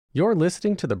You're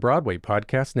listening to the Broadway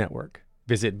Podcast Network.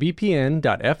 Visit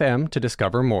bpn.fm to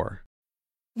discover more.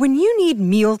 When you need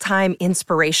mealtime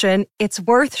inspiration, it's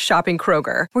worth shopping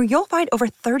Kroger, where you'll find over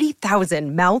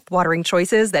 30,000 mouth-watering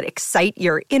choices that excite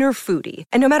your inner foodie.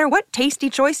 And no matter what tasty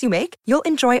choice you make, you'll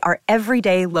enjoy our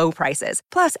everyday low prices,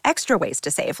 plus extra ways to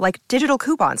save, like digital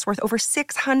coupons worth over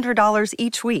 $600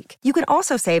 each week. You can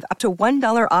also save up to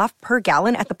 $1 off per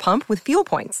gallon at the pump with fuel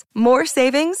points. More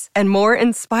savings and more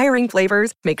inspiring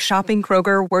flavors make shopping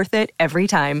Kroger worth it every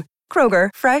time. Kroger,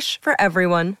 fresh for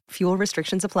everyone. Fuel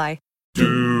restrictions apply.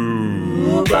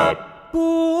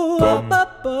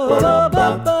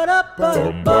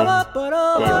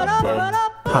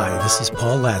 Hi, this is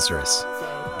Paul Lazarus.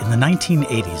 In the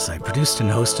 1980s, I produced and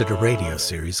hosted a radio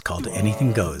series called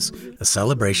Anything Goes, a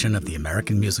celebration of the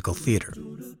American musical theater.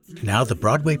 Now the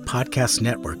Broadway Podcast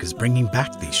Network is bringing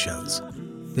back these shows.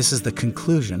 This is the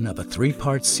conclusion of a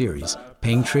 3-part series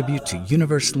paying tribute to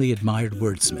universally admired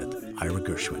wordsmith Ira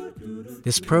Gershwin.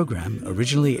 This program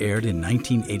originally aired in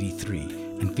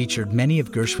 1983 and featured many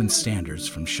of Gershwin's standards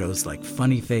from shows like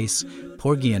Funny Face,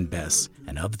 Porgy and Bess,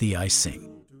 and Of Thee I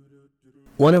Sing.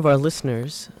 One of our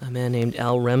listeners, a man named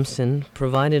Al Remsen,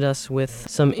 provided us with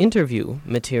some interview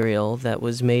material that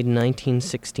was made in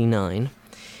 1969.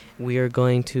 We are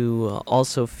going to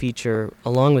also feature,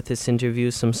 along with this interview,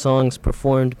 some songs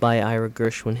performed by Ira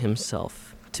Gershwin himself.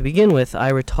 To begin with,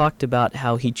 Ira talked about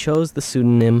how he chose the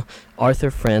pseudonym Arthur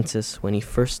Francis when he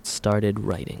first started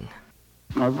writing.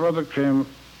 My brother came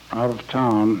out of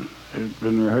town. He'd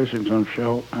been rehearsing some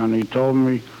show, and he told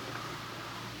me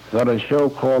that a show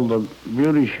called The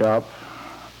Beauty Shop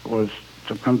was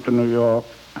to come to New York,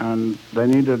 and they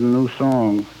needed a new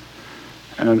song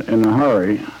in a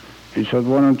hurry. He said,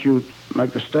 "Why don't you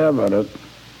make a stab at it?"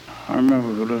 I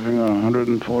remember living on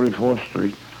 144th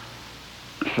Street.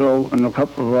 So in a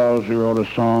couple of hours, he wrote a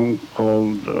song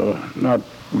called, not a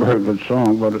very good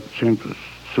song, but it seemed to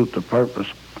suit the purpose,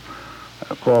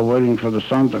 called Waiting for the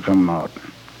Sun to Come Out.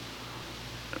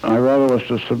 My brother was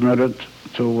to submit it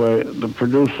to the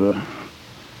producer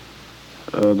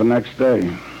the next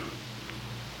day.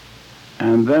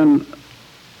 And then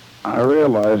I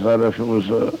realized that if it was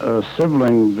a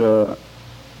sibling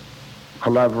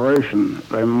collaboration,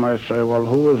 they might say, "Well,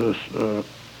 who is this?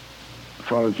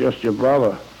 Well, it's just your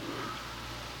brother."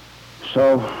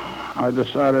 So I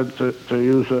decided to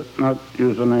use it, not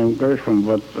use the name Gershwin,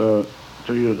 but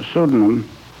to use a pseudonym.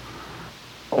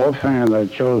 Offhand, I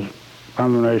chose a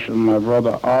combination of my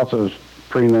brother Arthur's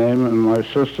pre-name and my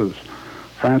sister's,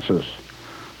 Francis.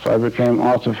 So I became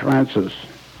Arthur Francis.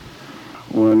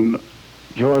 When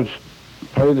George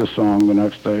played the song the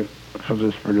next day for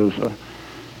this producer,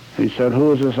 he said,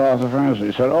 "Who is this Arthur Francis?"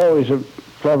 He said, "Oh, he's a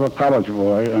clever college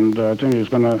boy, and I think he's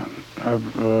going to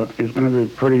be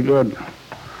pretty good."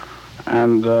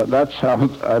 And that's how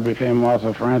I became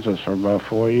Arthur Francis for about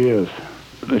 4 years.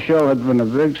 The show had been a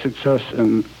big success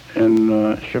in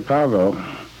Chicago,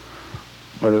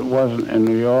 but it wasn't in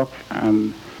New York,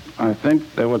 and I think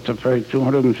they were to pay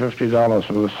 $250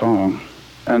 for the song.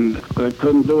 And they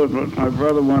couldn't do it, but my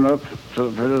brother went up to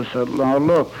the producer and said, "Now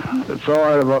look, it's all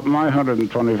right about my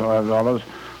 $125,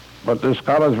 but this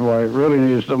college boy really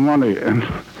needs the money." And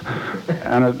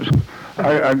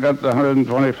I got the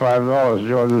 $125.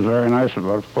 George was very nice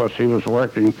about it. Of course, he was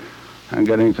working and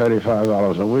getting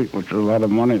 $35 a week, which was a lot of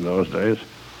money those days.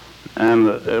 And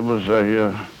it was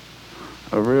a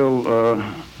real,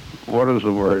 what is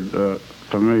the word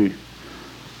to me?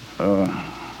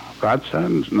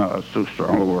 Godsend? No, it's too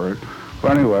strong a word.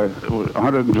 But anyway, it was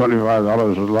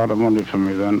 $125 was a lot of money for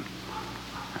me then.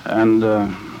 And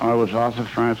I was Arthur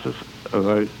Francis, as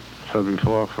I said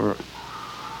before, for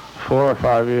 4 or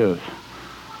 5 years,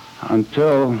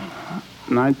 until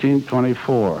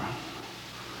 1924.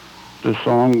 The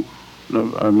song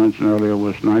that I mentioned earlier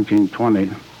was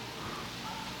 1920.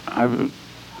 I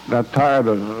got tired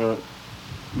of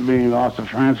being Arthur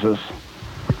Francis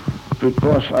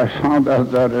because I found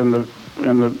out that in the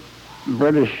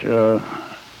British, the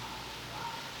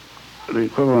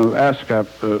equivalent of ASCAP,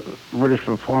 the British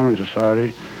Performing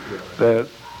Society, that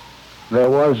there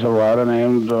was a writer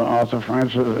named Arthur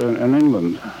Francis in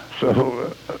England.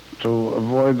 So to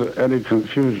avoid any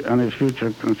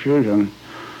future confusion,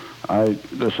 I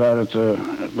decided to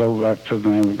go back to the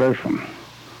name of Gershwin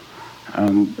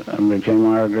and became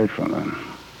Ira Gershwin then.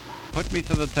 Put Me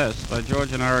to the Test by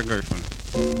George and Ira Gershwin.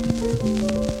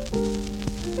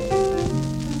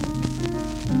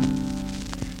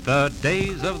 The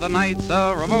days of the knights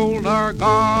of old are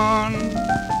gone,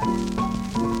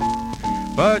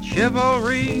 but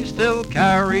chivalry still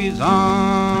carries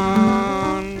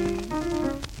on.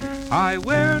 I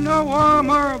wear no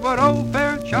armor, but oh,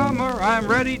 fair chummer, I'm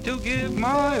ready to give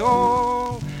my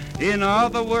all. In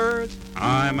other words,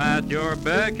 I'm at your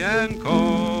beck and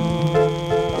call.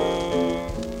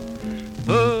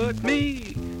 Put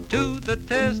me to the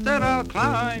test and I'll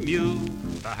climb you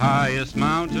the highest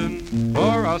mountain,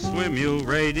 or I'll swim you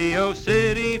Radio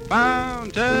City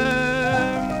Fountain.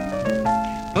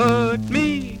 Put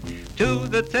me to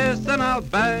the test and I'll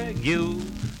bag you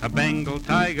a Bengal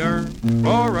tiger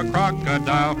or a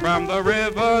crocodile from the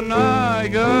River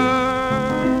Niger.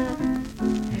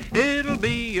 It'll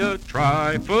be a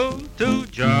trifle to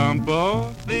jump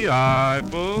off the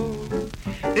Eiffel,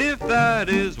 if that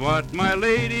is what my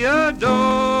lady adores.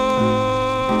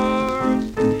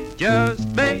 Just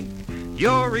make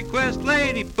your request,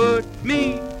 lady, put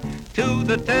me to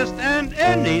the test, and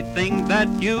anything that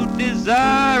you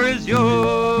desire is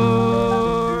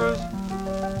yours.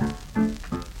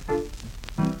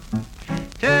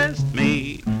 Test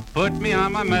me, put me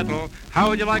on my mettle. How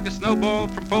would you like a snowball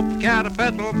from Pope Cat a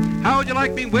Petal? How would you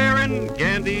like me wearing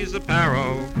Gandhi's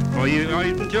apparel? For you or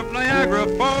even jump Niagara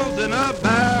Falls in a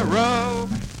barrel.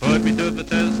 Put me to the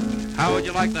test. How would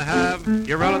you like to have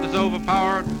your relatives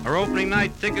overpowered, or opening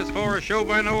night tickets for a show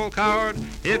by an old coward?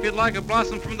 If you'd like a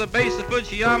blossom from the base of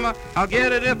Fujiyama, I'll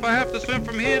get it if I have to swim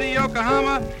from here to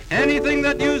Yokohama. Anything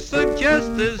that you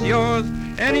suggest is yours.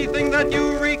 Anything that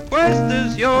you request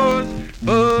is yours.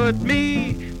 Put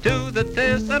me to the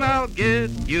test and I'll get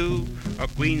you a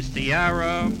queen's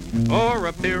tiara or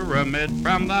a pyramid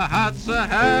from the hot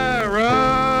Sahara.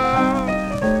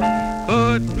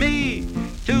 Put me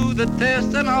to the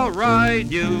test and I'll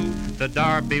ride you the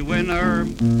Derby winner,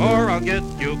 or I'll get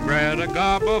you Greta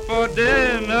Garbo for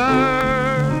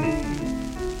dinner.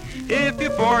 If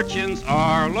your fortunes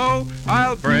are low,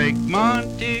 I'll break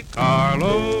Monte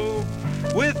Carlo.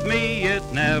 With me it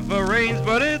never rains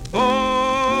but it pours.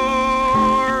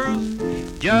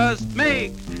 Just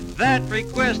make that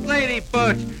request, lady,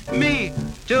 put me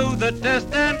to the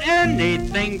test, and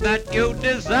anything that you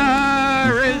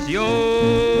desire is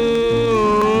yours.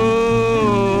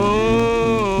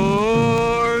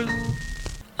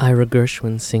 Ira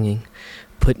Gershwin singing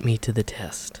Put Me to the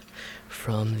Test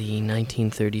from the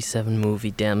 1937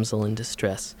 movie Damsel in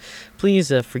Distress.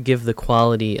 Please forgive the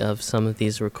quality of some of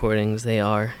these recordings. They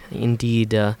are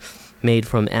indeed made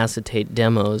from acetate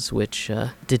demos, which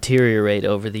deteriorate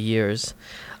over the years.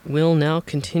 We'll now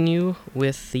continue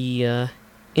with the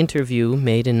interview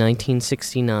made in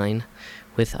 1969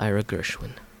 with Ira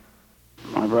Gershwin.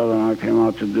 My brother and I came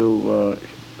out to do a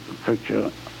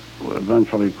picture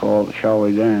eventually called Shall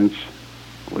We Dance,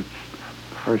 which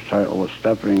the first title was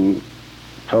Stepping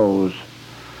Toes.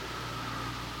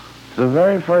 The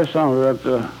very first song, we were at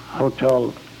the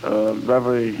Hotel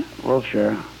Beverly,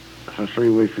 Wilshire, for 3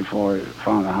 weeks before we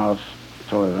found a house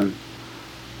to live in.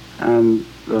 And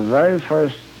the very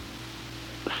first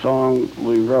song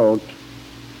we wrote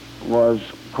was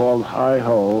called Hi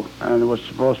Ho, and it was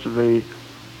supposed to be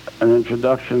an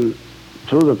introduction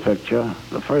to the picture,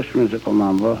 the first musical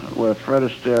number, where Fred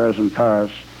Astaire is in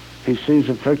Paris. He sees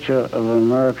a picture of an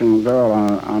American girl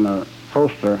on a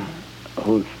poster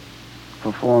who's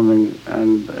performing,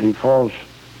 and he falls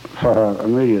for her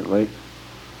immediately.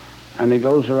 And he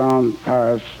goes around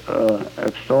Paris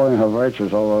extolling her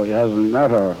virtues, although he hasn't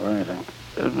met her or anything.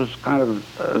 It was kind of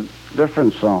a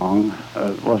different song.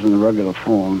 It wasn't a regular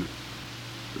form.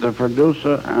 The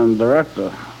producer and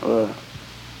director were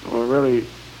really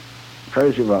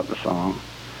crazy about the song.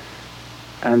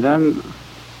 And then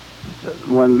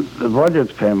when the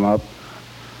budgets came up,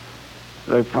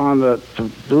 they found that to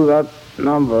do that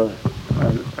number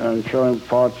and showing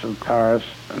parts of Paris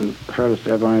and Fred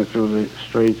Astaire going through the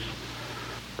streets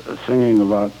singing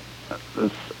about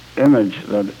this image,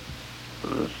 that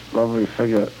this lovely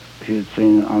figure he had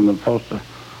seen on the poster,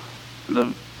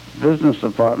 the business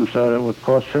department said it would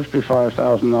cost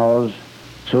 $55,000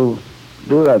 to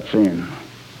do that scene.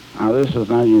 Now this is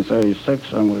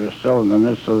 1936 and we were still in the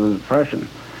midst of the Depression.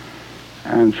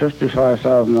 And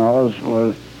 $55,000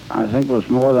 was, I think, was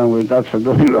more than we got for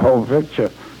doing the whole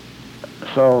picture.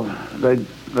 So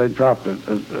they dropped it.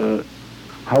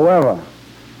 However,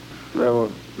 there were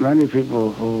many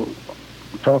people who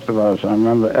talked about us. I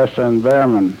remember S.N.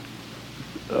 Behrman,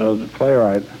 the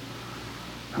playwright,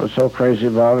 was so crazy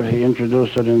about it, he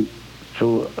introduced it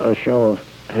into a show of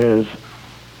his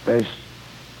based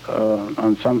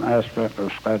on some aspect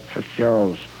of Scott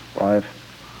Fitzgerald's life.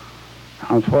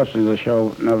 Unfortunately, the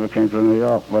show never came to New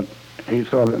York, but he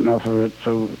thought enough of it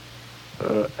to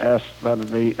ask that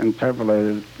it be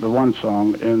interpolated, the one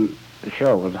song in the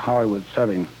show, with a Hollywood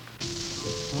setting.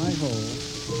 Hi Ho,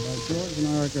 by George and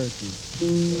Ira Gershwin. The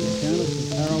pianist is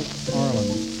Harold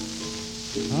Arlen.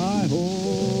 Hi-ho,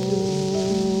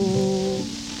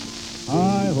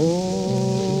 hi-ho.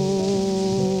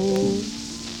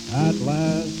 At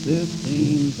last it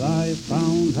seems I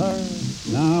found her.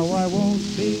 Now I won't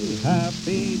be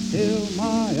happy till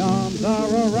my arms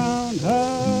are around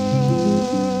her.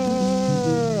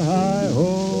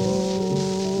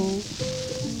 Hi-ho,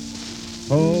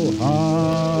 oh hi.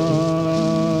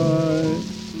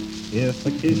 If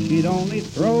a kiss she'd only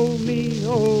throw me,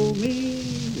 oh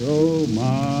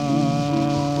my.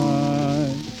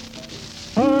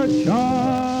 Her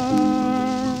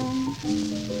charm,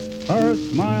 her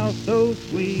smile so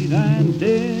sweet and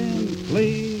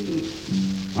dimply,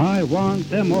 I want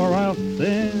them or I'll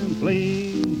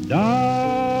simply die.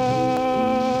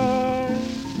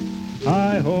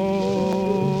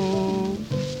 Hi-ho,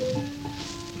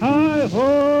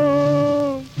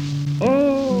 hi-ho,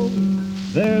 oh,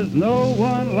 there's no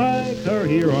one like her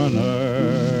here on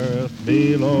earth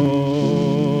below.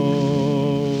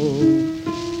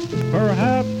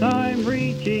 Perhaps I'm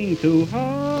reaching too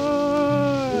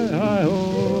high, hi-ho,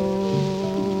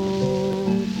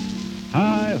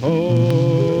 hi-ho.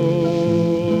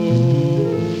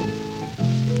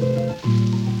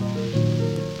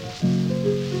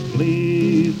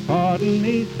 Please pardon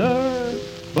me, sir,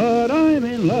 but I'm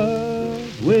in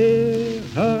love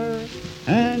with her.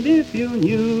 And if you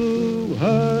knew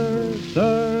her,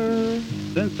 sir,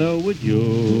 then so would you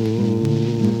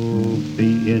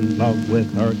be in love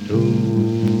with her too.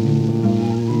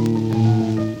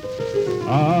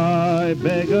 I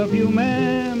beg of you,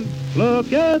 ma'am,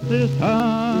 look at this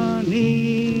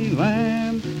honey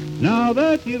lamb. Now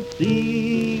that you've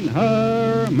seen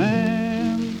her,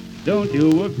 ma'am, don't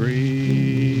you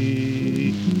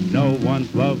agree? No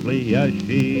one's lovely as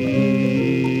she.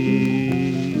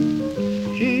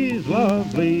 She's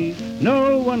lovely,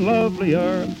 no one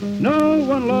lovelier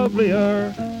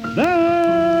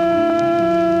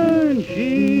than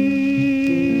she.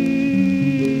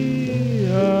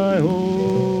 Hi-ho,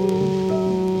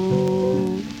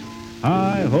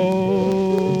 hi-ho.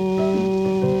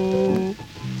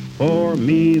 For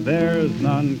me there's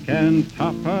none can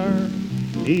top her.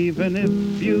 Even if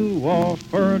you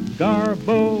offered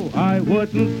Garbo, I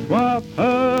wouldn't swap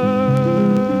her.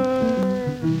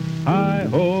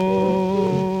 Hi-ho,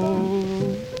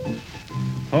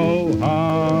 oh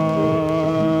hi.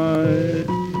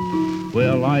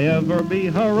 Will I ever be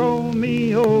her? Oh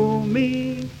me, oh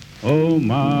me, oh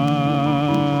my.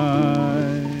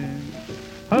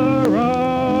 Her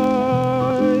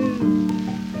eyes,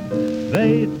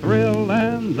 they thrill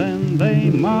and then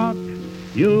they mock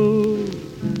you.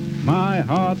 My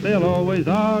heart they'll always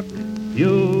occupy.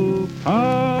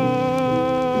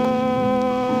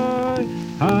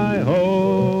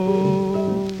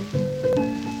 Hi-ho,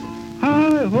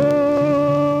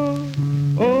 hi-ho,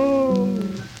 oh,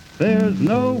 there's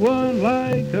no one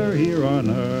like her here on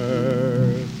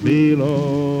earth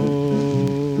below.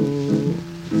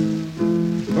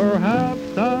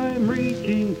 Perhaps I'm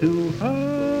reaching too high.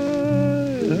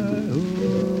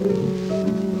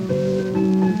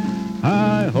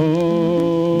 Hi-ho,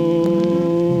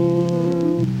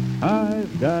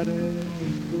 I've got it.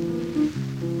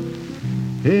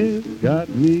 It's got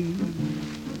me.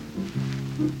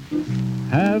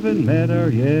 Haven't met her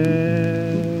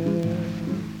yet,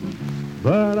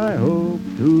 but I hope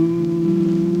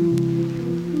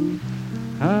to.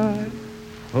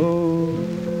 Hi-ho.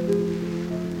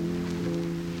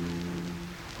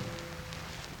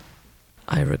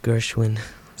 Ira Gershwin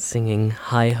singing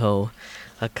Hi-Ho,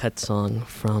 a cut song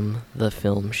from the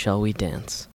film Shall We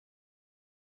Dance?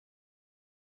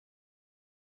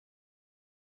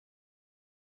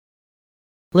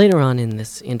 Later on in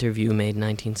this interview made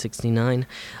 1969,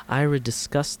 Ira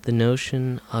discussed the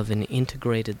notion of an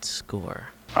integrated score.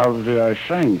 How did I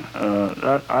sing?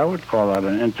 That, I would call that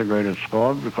an integrated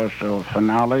score because there were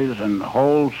finales and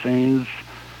whole scenes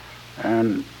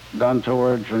and done to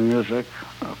words and music,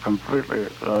 completely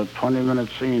 20-minute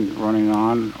scene running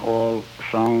on, all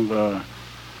sung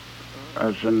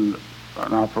as in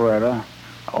an operetta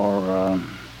or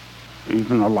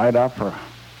even a light opera.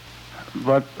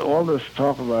 But all this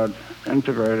talk about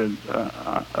integrated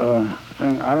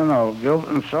thing, I don't know, Gilbert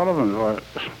and Sullivan, or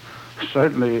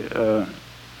certainly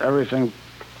everything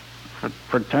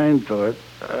pertained to it.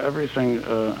 Everything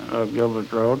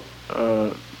Gilbert wrote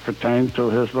pertained to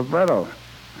his libretto,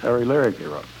 every lyric he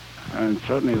wrote. And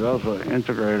certainly those were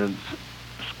integrated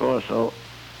scores. So,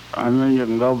 I mean, you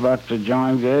can go back to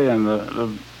John Gay and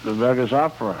the Beggar's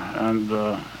Opera, and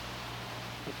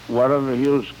whatever he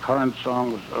used current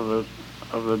songs of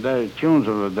the day, tunes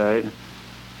of the day,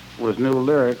 with new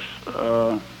lyrics,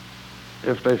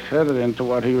 if they fit it into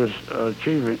what he was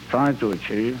trying to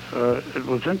achieve, it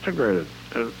was integrated.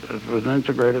 It was an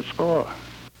integrated score.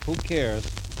 Who Cares?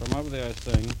 From Over the I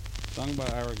Sing, sung by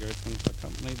Ira Gershwin,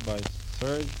 accompanied by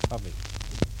Serge Hubby.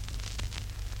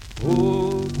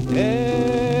 Who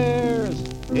cares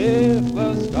if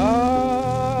the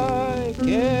sky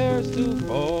cares to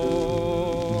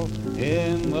fall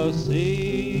in the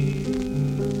sea?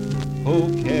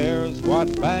 Who cares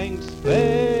what banks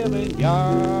fail in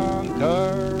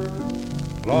Yonkers,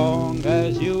 long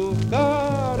as you've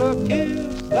got a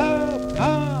kiss that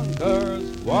conquers?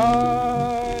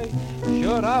 Why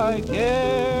should I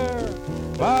care?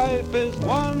 Life is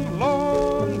one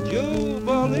long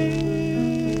jubilee,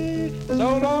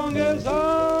 so long as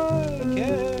I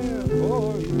care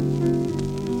for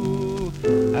you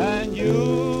and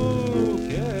you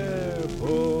care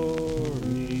for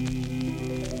me.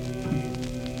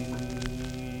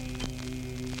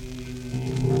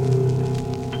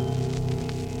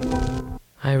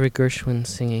 Ira Gershwin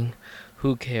singing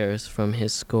Who Cares from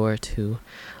his score to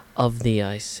Of Thee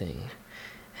I Sing.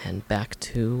 And back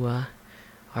to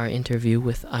our interview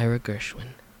with Ira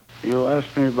Gershwin. You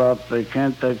asked me about They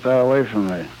Can't Take That Away From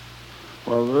Me.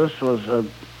 Well, this was a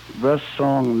Best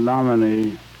Song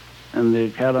nominee in the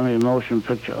Academy of Motion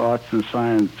Picture Arts and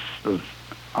Sciences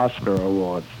Oscar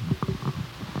Awards.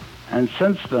 And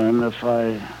since then, if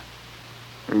I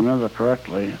remember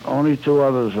correctly, only two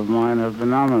others of mine have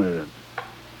been nominated.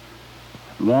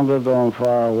 Long Ago and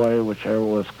Far Away, which I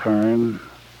wrote with Kern,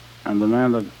 and The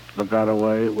Man That Got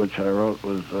Away, which I wrote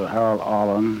with Harold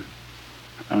Arlen,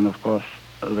 and of course,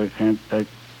 They Can't Take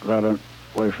That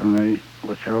Away From Me,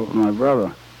 which I wrote with my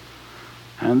brother.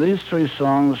 And these three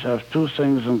songs have two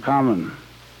things in common.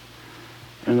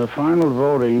 In the final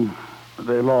voting,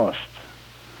 they lost.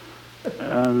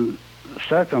 And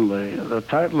secondly, the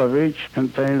title of each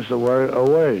contains the word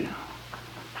away.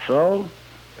 So,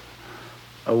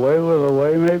 away with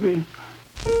away, maybe?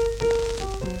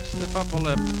 Stiff Upper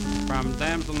Lip from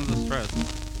Damsel in Distress.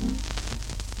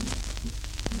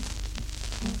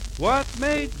 What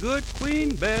made Good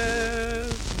Queen Bess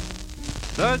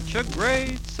such a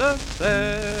great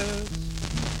success?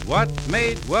 What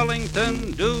made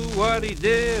Wellington do what he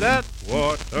did at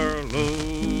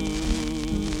Waterloo?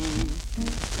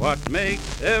 What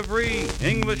makes every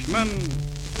Englishman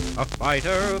a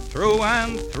fighter through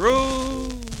and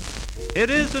through? It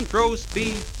isn't roast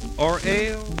beef or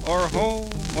ale or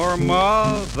home or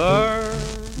mother.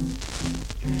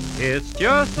 It's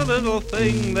just a little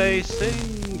thing they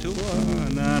sing to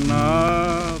one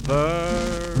another.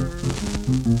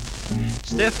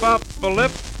 Stiff upper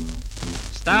lip,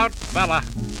 stout fella,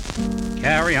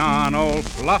 carry on, old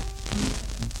fluff.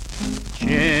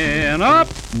 Chin up,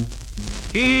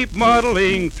 keep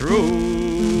muddling through.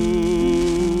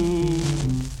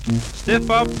 Stiff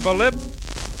upper lip,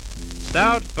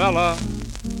 stout fella,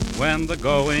 when the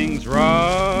going's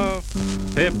rough.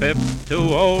 Pip pip to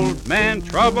old man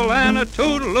Trouble and a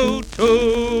toodaloo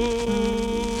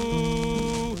too.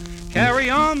 Carry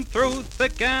on through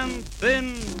thick and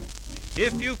thin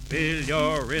if you feel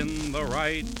you're in the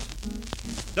right.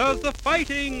 Does the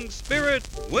fighting spirit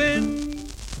win?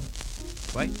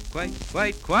 Quite, quite,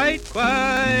 quite, quite,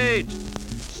 quite.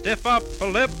 Stiff upper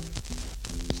lip,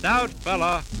 stout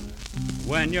fella,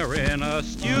 when you're in a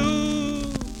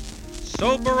stew.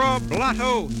 Sober or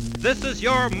blotto, this is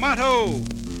your motto.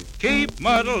 Keep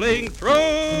muddling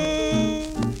through.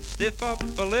 Stiff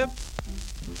upper lip,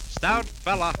 stout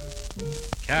fella,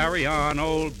 carry on,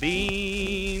 old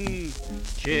bean.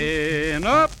 Chin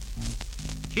up,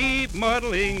 keep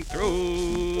muddling through.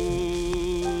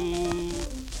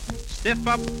 Stiff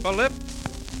upper lip,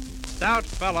 stout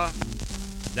fella,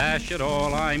 dash it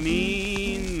all I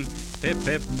mean. Pip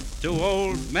pip to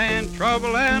old man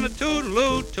Trouble and a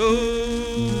toodaloo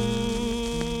too.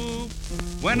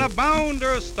 When a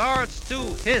bounder starts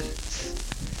to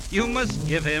hiss, you must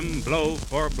give him blow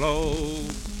for blow.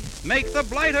 Make the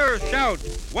blighter shout,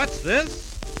 what's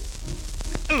this?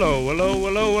 Hello, hello,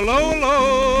 hello, hello,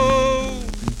 hello.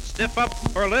 Stiff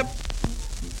upper lip,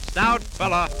 stout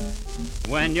fella,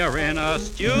 when you're in a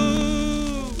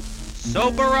stew.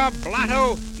 Sober or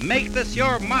blotto, make this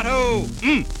your motto.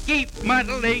 Keep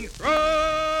muddling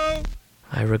through.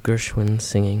 Ira Gershwin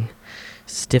singing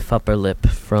Stiff Upper Lip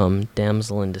from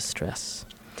Damsel in Distress.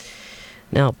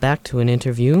 Now, back to an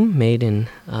interview made in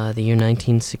the year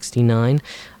 1969.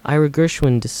 Ira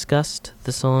Gershwin discussed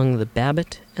the song The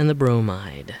Babbitt and the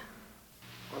Bromide.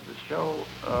 Well, the show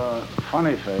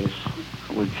Funny Face,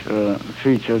 which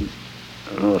featured,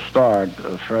 starred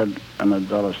Fred and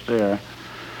Adela Stair,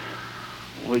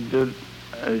 we did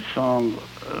a song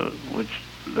which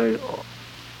they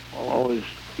always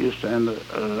used to end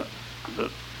the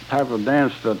type of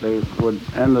dance that they would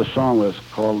end the song with,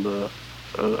 called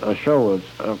a show with,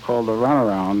 called the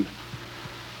runaround,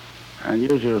 and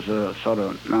usually it was a sort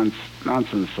of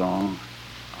nonsense song.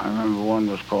 I remember one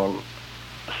was called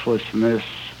Swiss Miss,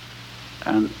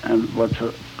 and what's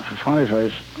a funny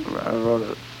face, I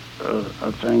wrote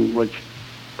a thing which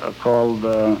called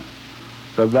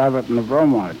The Babbitt and the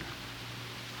Bromide,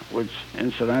 which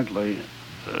incidentally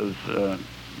has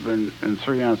been in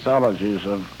 3 anthologies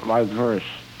of light verse.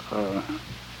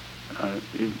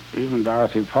 Even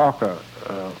Dorothy Parker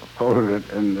quoted it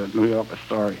in the New Yorker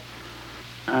Story.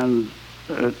 And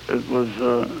it was,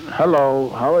 hello,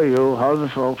 how are you, how's the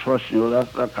folks, what's new,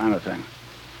 that kind of thing.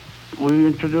 We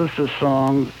introduced a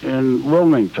song in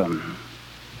Wilmington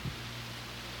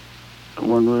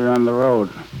when we were on the road.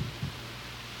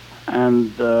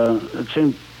 And it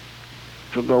seemed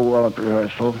to go well at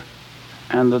rehearsal.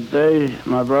 And the day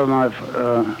my brother and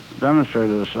I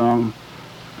demonstrated the song,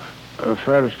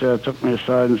 Fred Astaire took me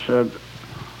aside and said,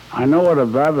 I know what a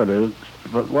Babbitt is,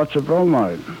 but what's a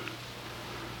bromide?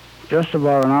 Just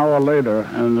about an hour later,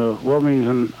 in the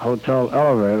Wilmington Hotel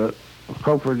elevator,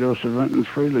 co-producer Vinton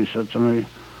Freely said to me,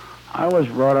 I was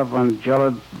brought up on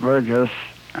Gellert Burgess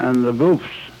and the Goofs,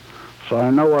 so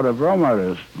I know what a bromide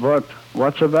is, but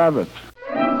what's a Babbitt?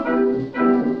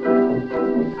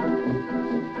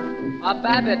 A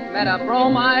Babbitt met a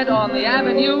bromide on the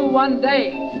avenue one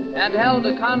day and held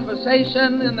a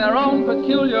conversation in their own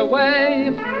peculiar way.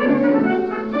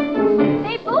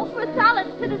 They both were solid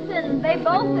citizens, they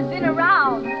both had been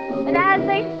around, and as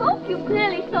they spoke you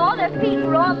clearly saw their feet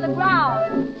were on the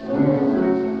ground.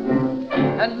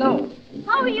 Hello.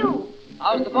 How are you?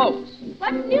 How's the folks?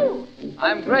 What's new?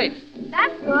 I'm great.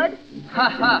 That's good. Ha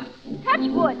ha. Touch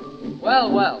wood.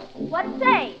 Well, well. What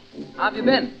say? How've you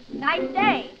been? Nice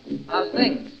day. How's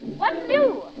things? What's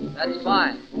new? That's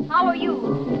fine. How are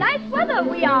you? Nice weather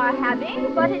we are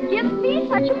having, but it gives me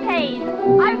such a pain.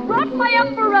 I brought my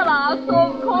umbrella, so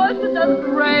of course it doesn't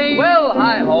rain. Well,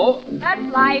 hi-ho. That's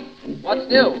life. What's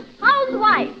new? How's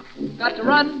wife? Got to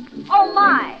run? Oh,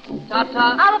 my.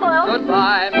 Ta-ta. Olive oil.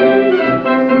 Goodbye.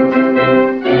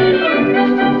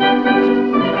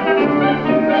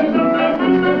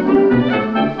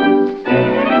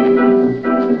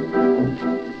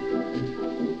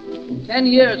 10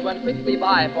 years went quickly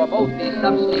by for both these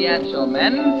substantial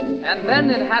men, and then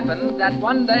it happened that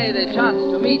one day they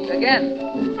chanced to meet again.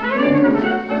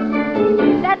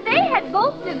 That they had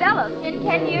both developed in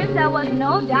 10 years there was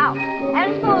no doubt,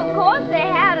 and so of course they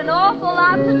had an awful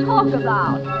lot to talk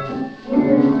about.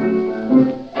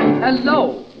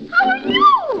 Hello. How are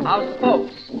you? How's the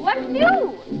folks? What's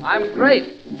new? I'm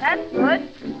great. That's good.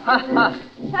 Ha ha.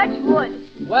 Touch wood.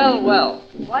 Well, well.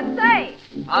 What say?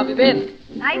 How've you been?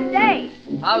 Nice day.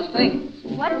 How's things?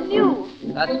 What's new?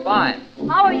 That's fine.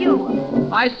 How are you?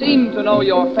 I seem to know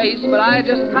your face, but I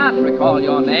just can't recall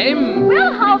your name.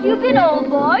 Well, how have you been, old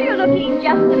boy? You're looking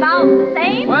just about the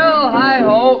same. Well,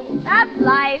 hi-ho. That's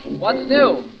life. What's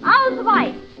new? How's the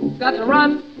wife? Got to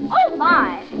run? Oh,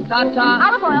 my. Ta-ta.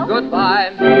 Olive oil.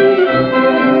 Goodbye.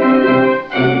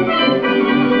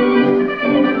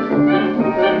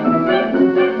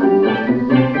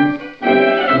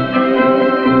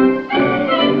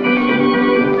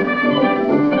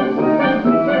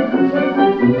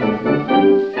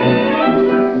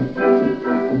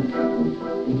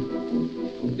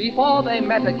 Before they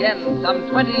met again, some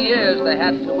 20 years they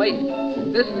had to wait.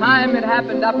 This time it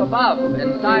happened up above,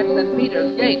 inside St.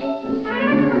 Peter's Gate. A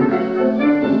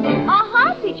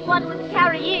harp each one was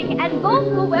carrying, and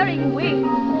both were wearing wigs.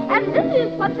 And this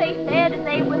is what they said as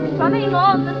they were strumming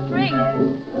on the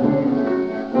strings.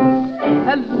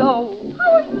 Hello.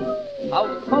 How are you? How's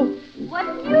the folks?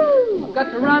 What's new?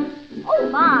 Got to run? Oh,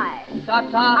 my.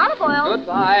 Ta-ta. Olive oil.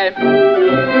 Goodbye.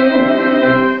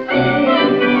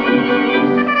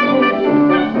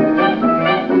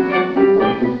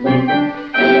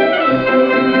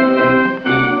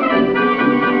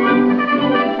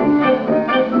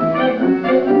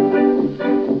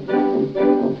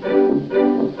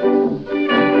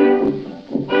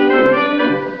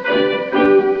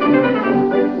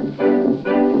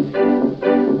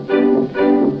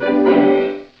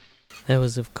 That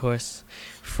was, of course,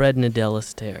 Fred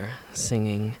Astaire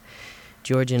singing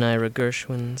George and Ira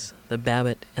Gershwin's The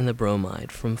Babbitt and the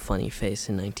Bromide from Funny Face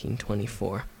in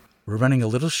 1924. We're running a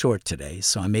little short today,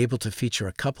 so I'm able to feature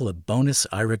a couple of bonus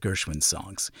Ira Gershwin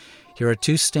songs. Here are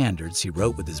 2 standards he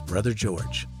wrote with his brother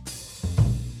George.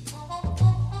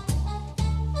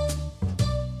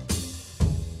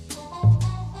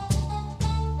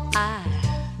 I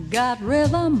got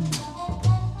rhythm,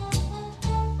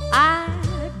 I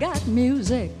got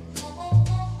music,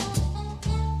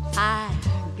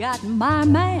 got my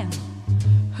man.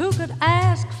 Who could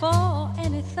ask for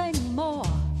anything more?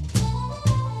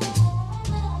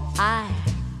 I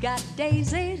got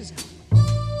daisies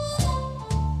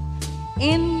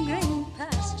in green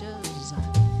pastures.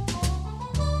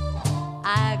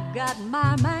 I got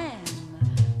my man.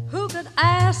 Who could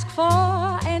ask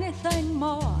for anything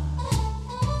more?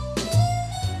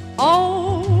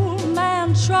 Old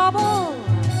man trouble,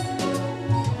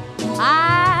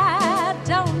 I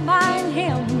don't mind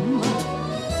him.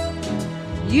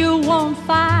 You won't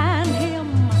find him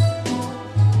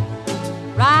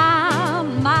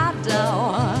round my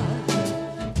door.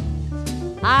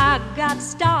 I got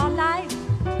starlight,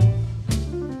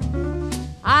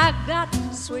 I got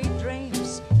sweet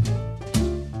dreams.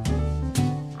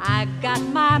 I got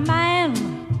my man.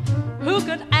 Who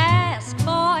could ask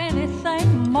for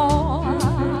anything more?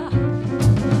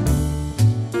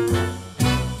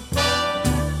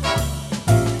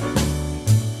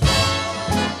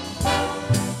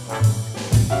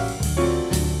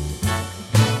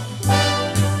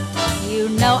 You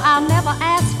know I'll never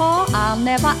ask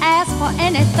for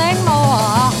anything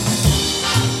more.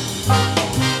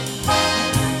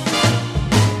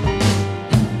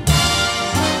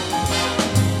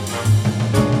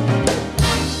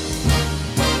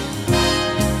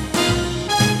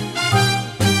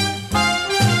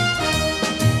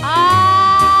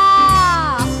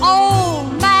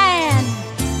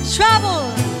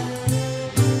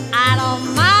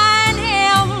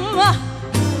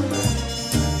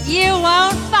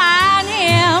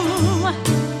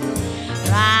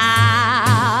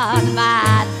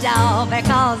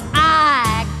 Because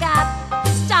I got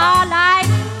starlight,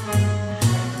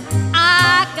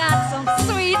 I got some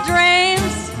sweet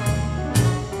dreams.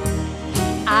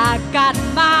 I got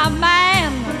my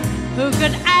man. Who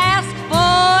could ask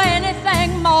for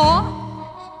anything more?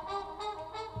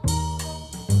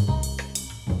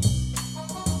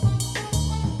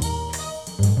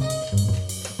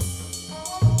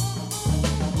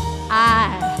 I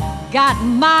got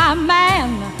my man.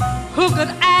 Who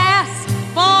could ask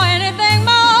for anything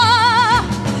more?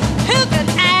 Who could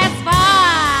ask for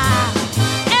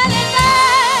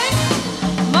anything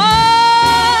more?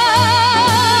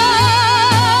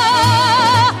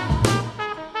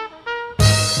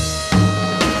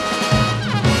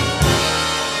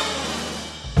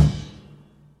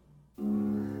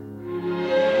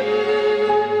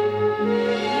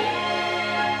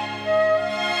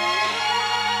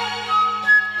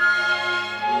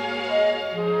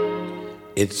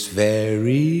 It's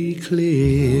very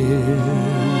clear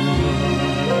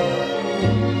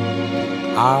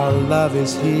our love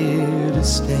is here to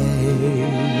stay,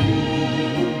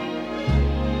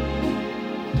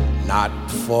 not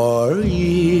for a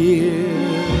year,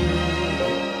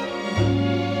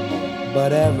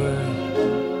 but ever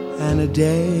and a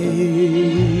day.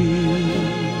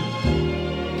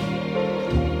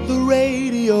 The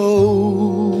radio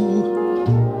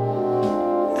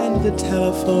and the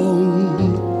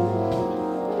telephone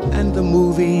and the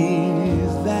movies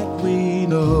that we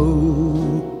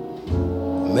know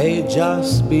may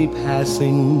just be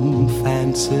passing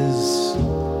fancies,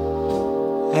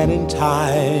 and in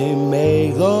time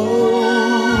may go.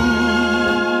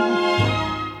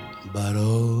 But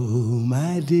oh,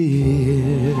 my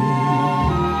dear,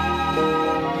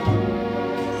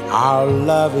 our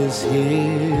love is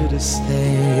here to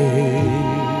stay.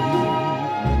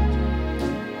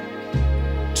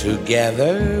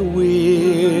 Together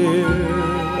we're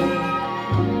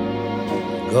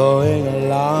going a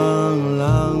long,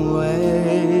 long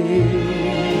way.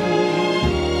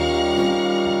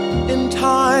 In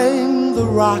time the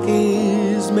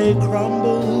Rockies may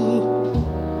crumble,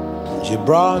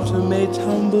 Gibraltar may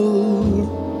tumble,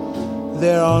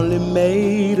 they're only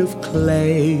made of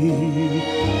clay.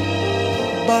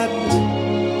 But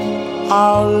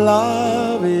our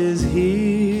love is here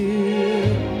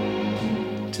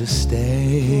to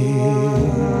stay.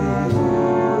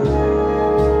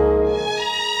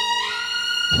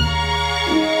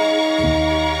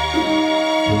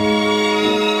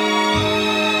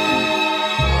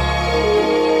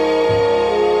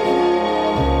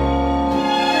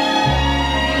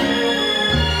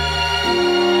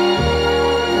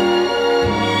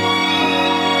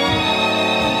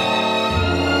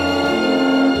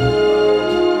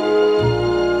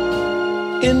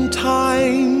 In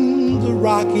time the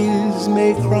Rockies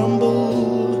may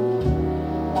crumble,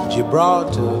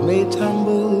 Gibraltar may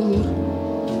tumble,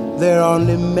 they're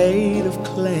only made of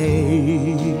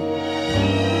clay.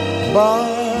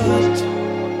 But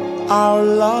our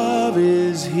love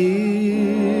is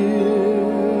here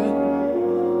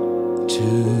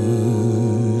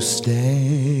to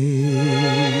stay.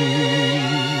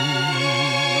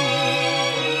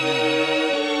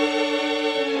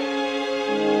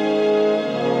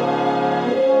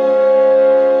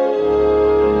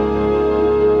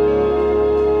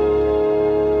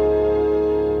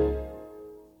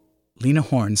 Lena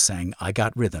Horne sang I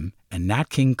Got Rhythm, and Nat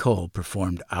King Cole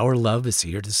performed Our Love Is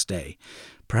Here to Stay,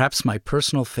 perhaps my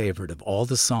personal favorite of all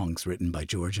the songs written by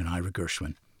George and Ira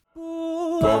Gershwin.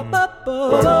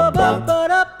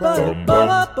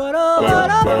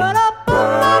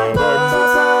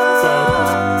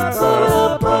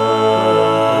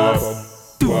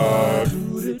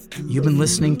 You've been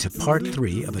listening to Part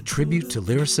 3 of a tribute to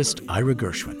lyricist Ira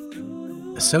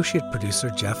Gershwin. Associate producer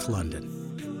Jeff London.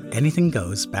 Anything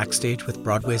Goes, Backstage with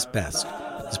Broadway's Best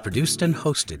is produced and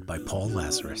hosted by Paul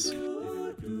Lazarus.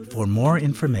 For more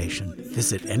information,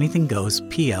 visit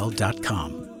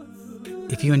anythinggoespl.com.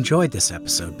 If you enjoyed this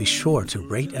episode, be sure to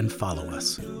rate and follow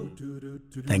us.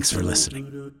 Thanks for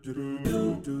listening.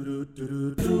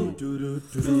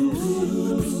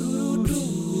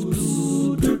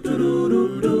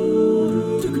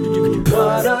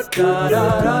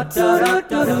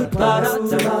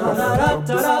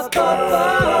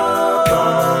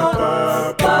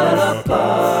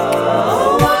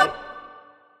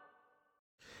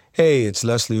 Hey, it's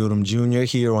Leslie Odom Jr.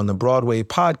 here on the Broadway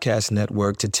Podcast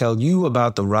Network to tell you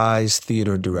about the Rise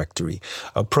Theater Directory,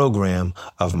 a program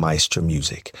of Maestro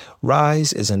Music.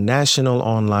 Rise is a national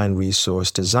online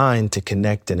resource designed to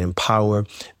connect and empower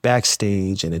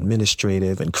backstage and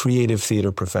administrative and creative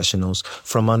theater professionals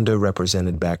from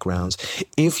underrepresented backgrounds.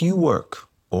 If you work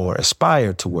or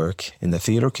aspire to work in the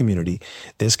theater community,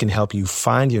 this can help you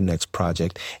find your next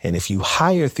project. And if you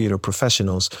hire theater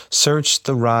professionals, search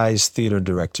the Rise Theater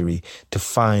Directory to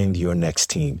find your next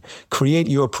team. Create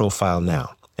your profile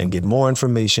now and get more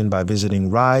information by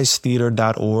visiting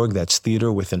risetheater.org. That's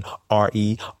theater with an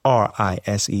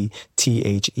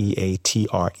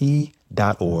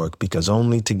RERISETHEATRE.org, because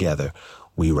only together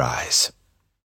we rise.